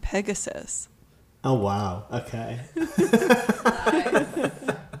 so you're a Pegasus. Oh wow, okay.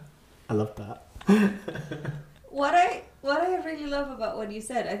 I love that. What I what I really love about what you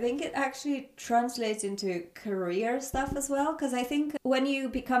said, I think it actually translates into career stuff as well. Because I think when you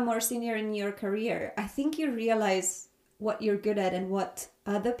become more senior in your career, I think you realize what you're good at and what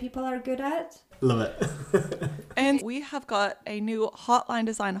other people are good at. Love it. And we have got a new Hotline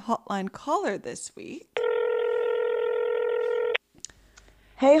Design hotline caller this week.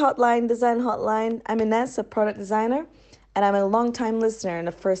 Hey Hotline Design Hotline, I'm Ines, a product designer, and I'm a long-time listener and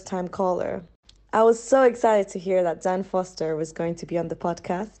a first-time caller. I was so excited to hear that Dan Foster was going to be on the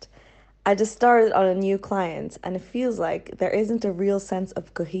podcast. I just started on a new client, and it feels like there isn't a real sense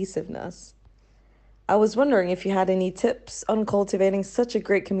of cohesiveness. I was wondering if you had any tips on cultivating such a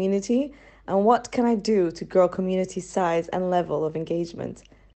great community, and what can I do to grow community size and level of engagement?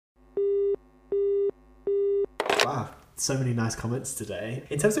 Wow, so many nice comments today.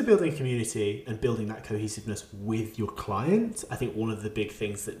 In terms of building a community and building that cohesiveness with your client, I think one of the big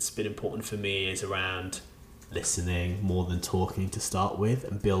things that's been important for me is around listening more than talking to start with,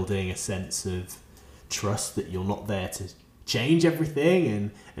 and building a sense of trust that you're not there to change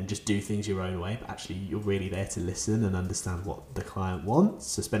everything and just do things your own way, but actually you're really there to listen and understand what the client wants.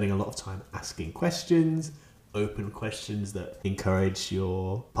 So spending a lot of time asking questions, open questions that encourage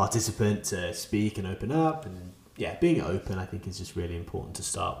your participant to speak and open up, and yeah, being open I think is just really important to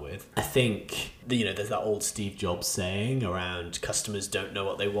start with. I think there's that old Steve Jobs saying around customers don't know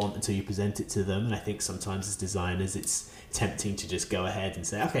what they want until you present it to them, and I think sometimes as designers it's tempting to just go ahead and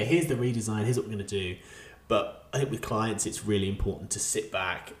say, okay, here's the redesign, here's what we're going to do. But I think with clients, it's really important to sit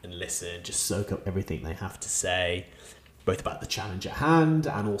back and listen, just soak up everything they have to say, both about the challenge at hand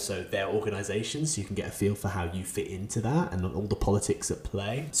and also their organisation, so you can get a feel for how you fit into that and all the politics at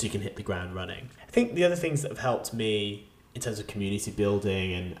play, so you can hit the ground running. I think the other things that have helped me in terms of community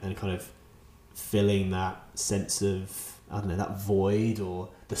building and kind of filling that sense of, that void or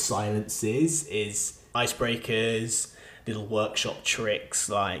the silences is icebreakers, little workshop tricks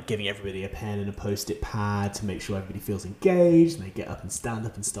like giving everybody a pen and a post-it pad to make sure everybody feels engaged and they get up and stand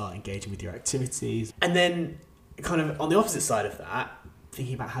up and start engaging with your activities. And then kind of on the opposite side of that,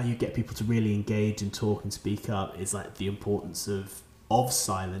 thinking about how you get people to really engage and talk and speak up is like the importance of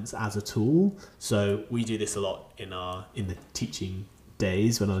silence as a tool. So we do this a lot in the teaching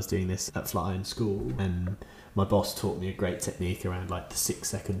days when I was doing this at Flatiron School, and my boss taught me a great technique around like the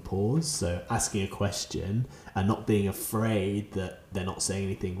 6-second pause. So asking a question and not being afraid that they're not saying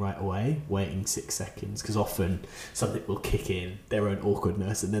anything right away, waiting 6 seconds, because often something will kick in, their own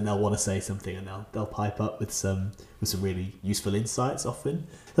awkwardness, and then they'll want to say something and they'll pipe up with some really useful insights often.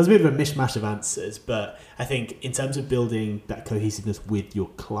 There's a bit of a mishmash of answers, but I think in terms of building that cohesiveness with your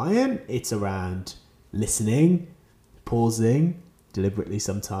client, it's around listening, pausing, deliberately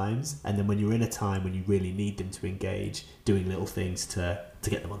sometimes, and then when you're in a time when you really need them to engage, doing little things to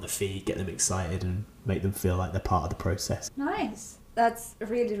get them on the feet, get them excited and make them feel like they're part of the process. Nice. That's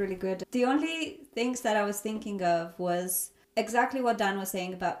really, really good. The only things that I was thinking of was exactly what Dan was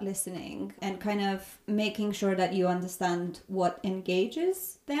saying about listening and kind of making sure that you understand what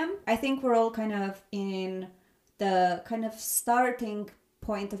engages them. I think we're all kind of in the kind of starting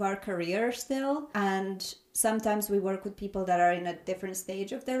point of our career still, and sometimes we work with people that are in a different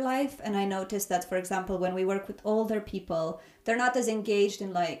stage of their life, and I noticed that, for example, when we work with older people, they're not as engaged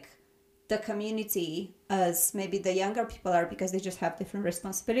in like the community as maybe the younger people are, because they just have different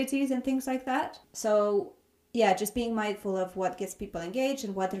responsibilities and things like that. So yeah, just being mindful of what gets people engaged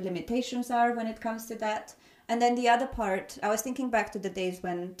and what their limitations are when it comes to that. And then the other part, I was thinking back to the days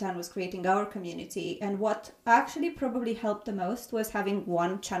when Dan was creating our community, and what actually probably helped the most was having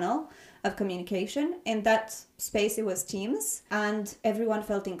one channel of communication. In that space, it was Teams, and everyone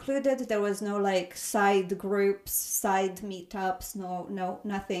felt included. There was no like side groups, side meetups, no,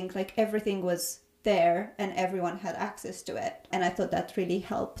 nothing. Like everything was there and everyone had access to it. And I thought that really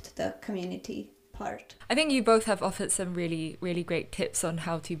helped the community part. I think you both have offered some really, really great tips on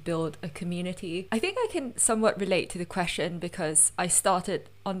how to build a community. I think I can somewhat relate to the question because I started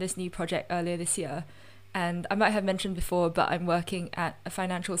on this new project earlier this year. And I might have mentioned before, but I'm working at a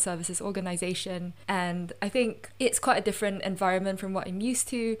financial services organization. And I think it's quite a different environment from what I'm used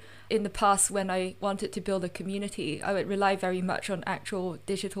to. In the past, when I wanted to build a community, I would rely very much on actual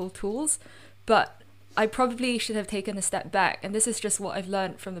digital tools. But I probably should have taken a step back. And this is just what I've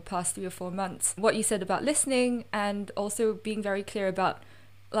learned from the past 3 or 4 months. What you said about listening and also being very clear about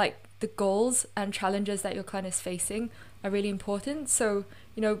like the goals and challenges that your client is facing are really important. So,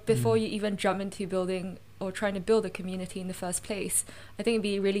 you know, before you even jump into building or trying to build a community in the first place, I think it'd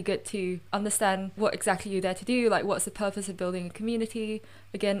be really good to understand what exactly you're there to do, like what's the purpose of building a community.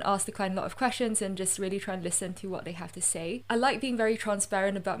 Again, ask the client a lot of questions and just really try and listen to what they have to say. I like being very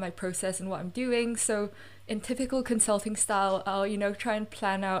transparent about my process and what I'm doing. So in typical consulting style, I'll, try and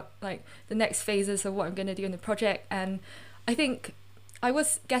plan out like the next phases of what I'm going to do in the project. And I think I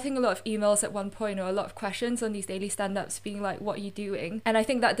was getting a lot of emails at one point, or a lot of questions on these daily stand-ups being like, what are you doing? And I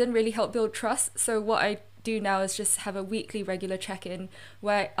think that didn't really help build trust. So what I do now is just have a weekly regular check-in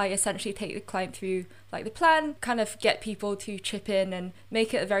where I essentially take the client through like the plan, kind of get people to chip in and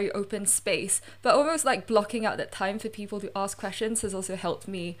make it a very open space. But almost like blocking out that time for people to ask questions has also helped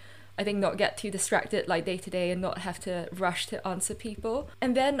me, I think, not get too distracted like day to day and not have to rush to answer people.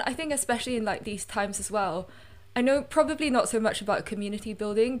 And then I think especially in like these times as well, I know probably not so much about community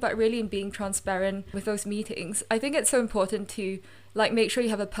building, but really in being transparent with those meetings. I think it's so important to like make sure you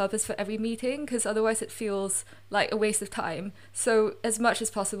have a purpose for every meeting, because otherwise it feels like a waste of time. So as much as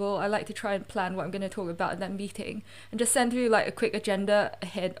possible, I like to try and plan what I'm going to talk about in that meeting and just send through like a quick agenda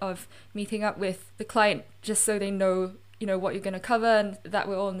ahead of meeting up with the client, just so they know what you're going to cover and that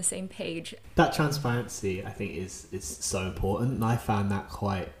we're all on the same page. That transparency, I think, is so important, and I found that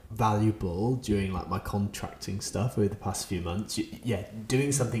quite valuable during like my contracting stuff over the past few months.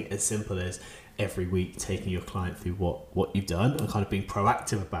 Doing something as simple as every week taking your client through what you've done and kind of being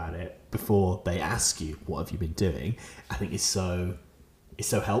proactive about it before they ask you what have you been doing, I think is so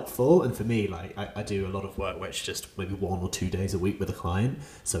helpful. And for me, like I do a lot of work where it's just maybe 1 or 2 days a week with a client,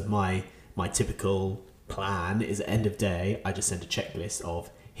 so my typical plan is at end of day I just send a checklist of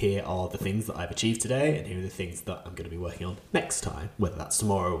here are the things that I've achieved today and here are the things that I'm going to be working on next time, whether that's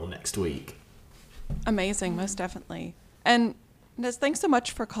tomorrow or next week. Amazing, most definitely. And Nez, thanks so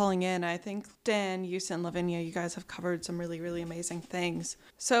much for calling in. I think Dan, Yusa, and Lavinia, you guys have covered some really, really amazing things.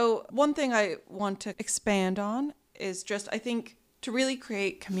 So one thing I want to expand on is just, I think, to really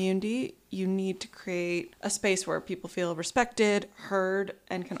create community, you need to create a space where people feel respected, heard,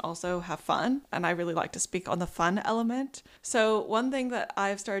 and can also have fun. And I really like to speak on the fun element. So one thing that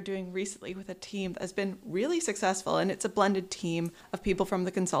I've started doing recently with a team that has been really successful, and it's a blended team of people from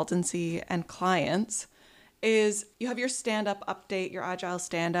the consultancy and clients, is you have your stand-up update, your agile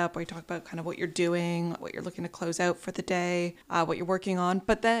stand-up, where you talk about kind of what you're doing, what you're looking to close out for the day, what you're working on.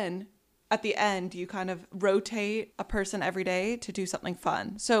 But then at the end, you kind of rotate a person every day to do something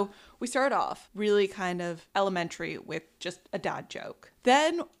fun. So we started off really kind of elementary with just a dad joke.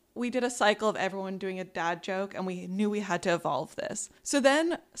 Then we did a cycle of everyone doing a dad joke, and we knew we had to evolve this. So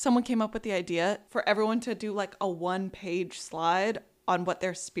then someone came up with the idea for everyone to do like a 1-page slide on what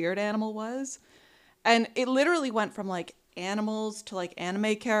their spirit animal was. And it literally went from like animals to like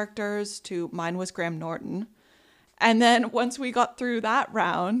anime characters to mine was Graham Norton. And then once we got through that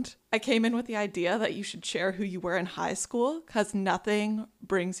round, I came in with the idea that you should share who you were in high school, because nothing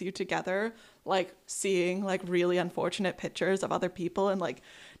brings you together like seeing like really unfortunate pictures of other people and like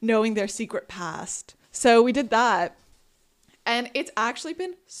knowing their secret past. So we did that, and it's actually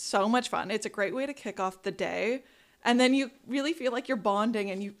been so much fun. It's a great way to kick off the day. And then you really feel like you're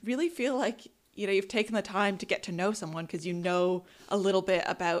bonding, and you really feel like you've taken the time to get to know someone, because you know a little bit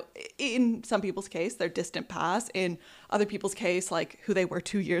about, in some people's case, their distant past. In other people's case, like who they were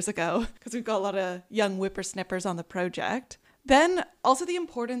 2 years ago, because we've got a lot of young whippersnippers on the project. Then also the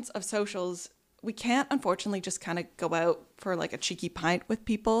importance of socials. We can't, unfortunately, just kind of go out for like a cheeky pint with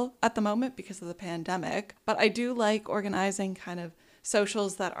people at the moment because of the pandemic. But I do like organizing kind of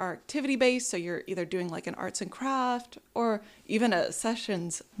socials that are activity based, so you're either doing like an arts and craft, or even a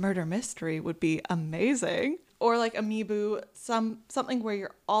sessions murder mystery would be amazing, or like Amiibo, something where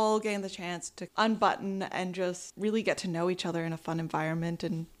you're all getting the chance to unbutton and just really get to know each other in a fun environment,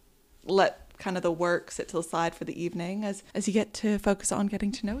 and let kind of the work sit to the side for the evening as you get to focus on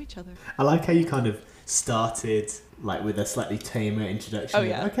getting to know each other. I like how you kind of started like with a slightly tamer introduction. Oh,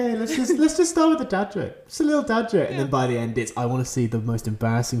 yeah. Okay, let's just start with the dad joke. Just a little dad joke. And then by the end it's, I want to see the most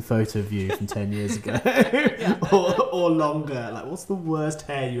embarrassing photo of you from 10 years ago. or longer. Like, what's the worst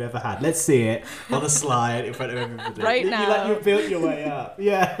hair you ever had? Let's see it on a slide in front of everybody. Right now. You built your way up.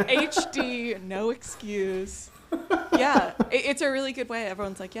 Yeah. HD, no excuse. Yeah, it's a really good way.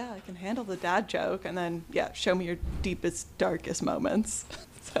 Everyone's like, yeah, I can handle the dad joke. And then, yeah, show me your deepest, darkest moments.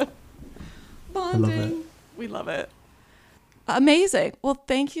 So, bonding. We love it. Amazing. Well,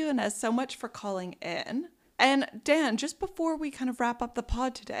 thank you, Inez, so much for calling in. And Dan, just before we kind of wrap up the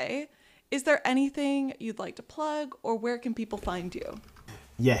pod today, is there anything you'd like to plug, or where can people find you?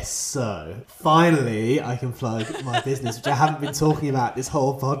 Yes, so finally I can plug my business, which I haven't been talking about this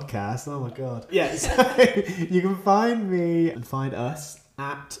whole podcast. Oh my god. Yeah, so you can find me and find us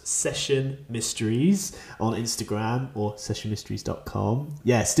at Session Mysteries on Instagram or sessionmysteries.com.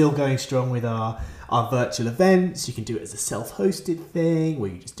 Yeah, still going strong with our virtual events. You can do it as a self-hosted thing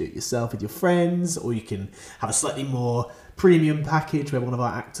where you just do it yourself with your friends, or you can have a slightly more premium package where one of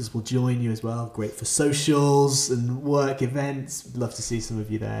our actors will join you as well. Great for socials and work events. We'd love to see some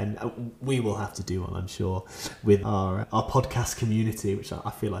of you there. And we will have to do one, I'm sure, with our podcast community, which I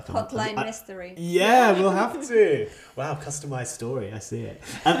feel like Hotline mystery. Yeah, we'll have to. Wow, customized story. I see it.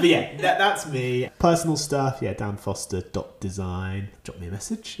 But yeah, that's me. Personal stuff, yeah, danfoster.design. Drop me a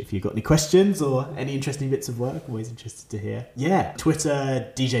message if you've got any questions or any interesting bits of work. I'm always interested to hear. Yeah,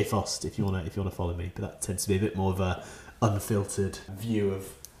 Twitter, DJ Fost, if you wanna follow me. But that tends to be a bit more of a unfiltered view of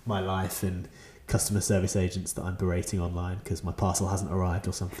my life and customer service agents that I'm berating online because my parcel hasn't arrived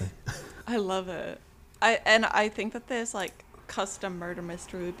or something. I love it. I think that this like custom murder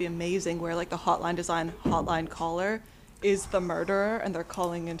mystery would be amazing, where like the Hotline Design hotline caller is the murderer and they're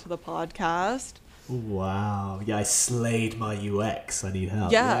calling into the podcast. Wow. Yeah, I slayed my UX. I need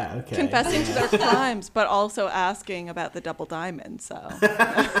help. Yeah, okay. confessing to their crimes, but also asking about the double diamond. So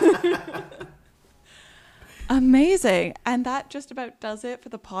amazing. And that just about does it for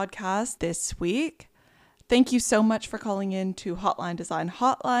the podcast this week. Thank you so much for calling in to Hotline Design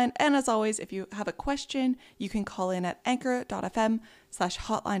Hotline. And as always, if you have a question, you can call in at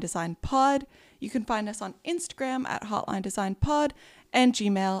anchor.fm/hotlinedesignpod. You can find us on Instagram at hotlinedesignpod and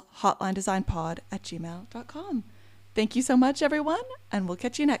Gmail, hotlinedesignpod@gmail.com. Thank you so much, everyone, and we'll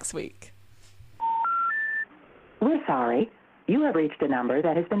catch you next week. We're sorry. You have reached a number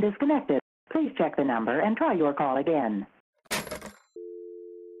that has been disconnected. Please check the number and try your call again.